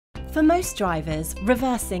For most drivers,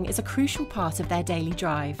 reversing is a crucial part of their daily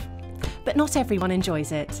drive. But not everyone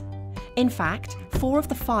enjoys it. In fact, 4 of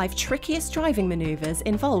the 5 trickiest driving manoeuvres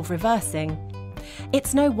involve reversing.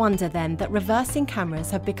 It's no wonder then that reversing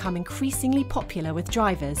cameras have become increasingly popular with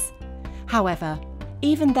drivers. However,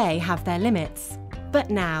 even they have their limits. But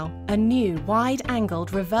now, a new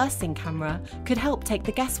wide-angled reversing camera could help take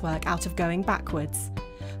the guesswork out of going backwards.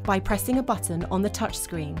 By pressing a button on the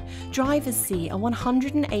touchscreen, drivers see a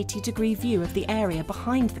 180-degree view of the area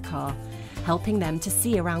behind the car, helping them to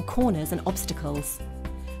see around corners and obstacles.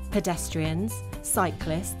 Pedestrians,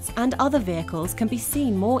 cyclists, and other vehicles can be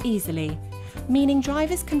seen more easily, meaning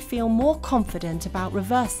drivers can feel more confident about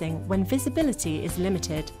reversing when visibility is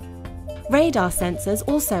limited. Radar sensors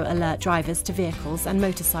also alert drivers to vehicles and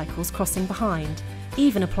motorcycles crossing behind,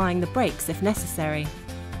 even applying the brakes if necessary.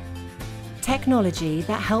 Technology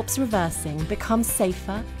that helps reversing become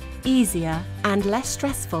safer, easier, and less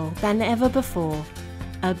stressful than ever before.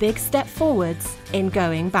 A big step forwards in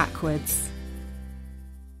going backwards.